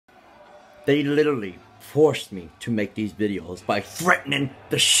They literally forced me to make these videos by threatening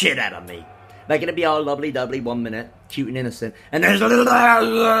the shit out of me. Like, it'd be all lovely-dovely 1 minute, cute and innocent, and there's a little...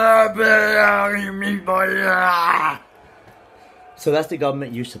 So that's the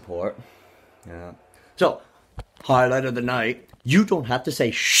government you support. Yeah. So, highlight of the night, you don't have to say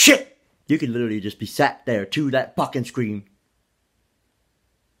shit. You can literally just be sat there to that fucking screen.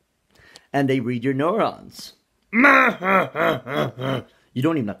 And they read your neurons. You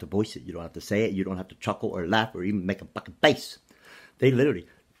don't even have to voice it. You don't have to say it. You don't have to chuckle or laugh or even make a fucking face. They literally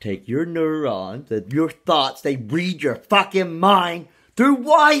take your neurons, your thoughts, they read your fucking mind through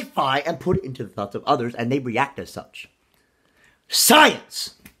Wi-Fi and put it into the thoughts of others, and they react as such.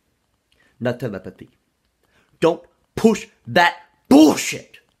 Science! Not telepathy. Don't push that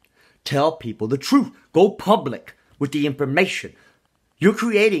bullshit. Tell people the truth. Go public with the information. You're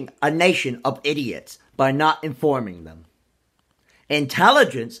creating a nation of idiots by not informing them.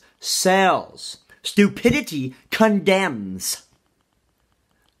 Intelligence sells. Stupidity condemns.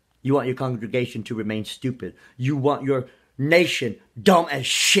 You want your congregation to remain stupid. You want your nation dumb as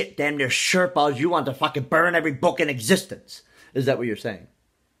shit, damn near Sherpas. You want to fucking burn every book in existence. Is that what you're saying?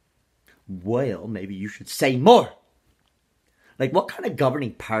 Well, maybe you should say more. Like, what kind of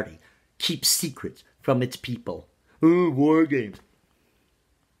governing party keeps secrets from its people? Oh, war games.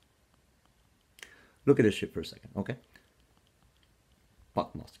 Look at this shit for a second, okay?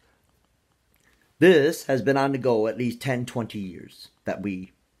 Fuck Musk. This has been on the go at least 10, 20 years that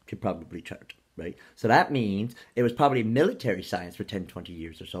we could probably chart, right? So that means it was probably military science for 10, 20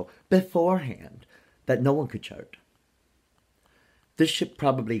 years or so beforehand that no one could chart. This shit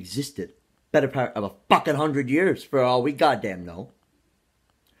probably existed better part of a fucking 100 years for all we goddamn know.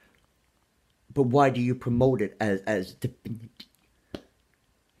 But why do you promote it as divinity?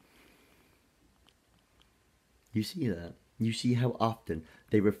 You see that? You see how often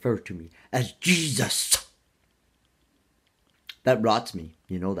they refer to me as Jesus. That rots me.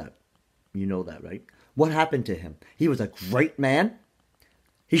 You know that. You know that, right? What happened to him? He was a great man.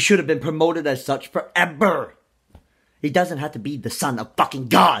 He should have been promoted as such forever. He doesn't have to be the son of fucking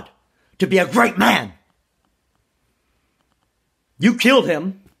God to be a great man. You killed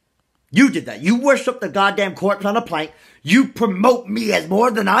him. You did that. You worship the goddamn corpse on a plank. You promote me as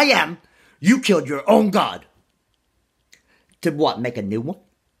more than I am. You killed your own God. To what? Make a new one?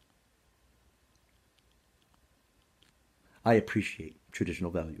 I appreciate traditional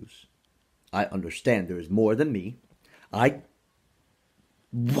values. I understand there is more than me.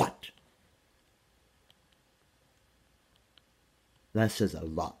 What? That says a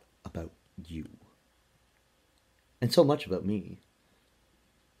lot about you. And so much about me.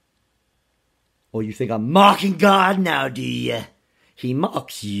 Oh, you think I'm mocking God now, do you? He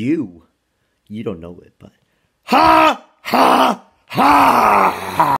mocks you. You don't know it, but... Ha! Ha! Ha!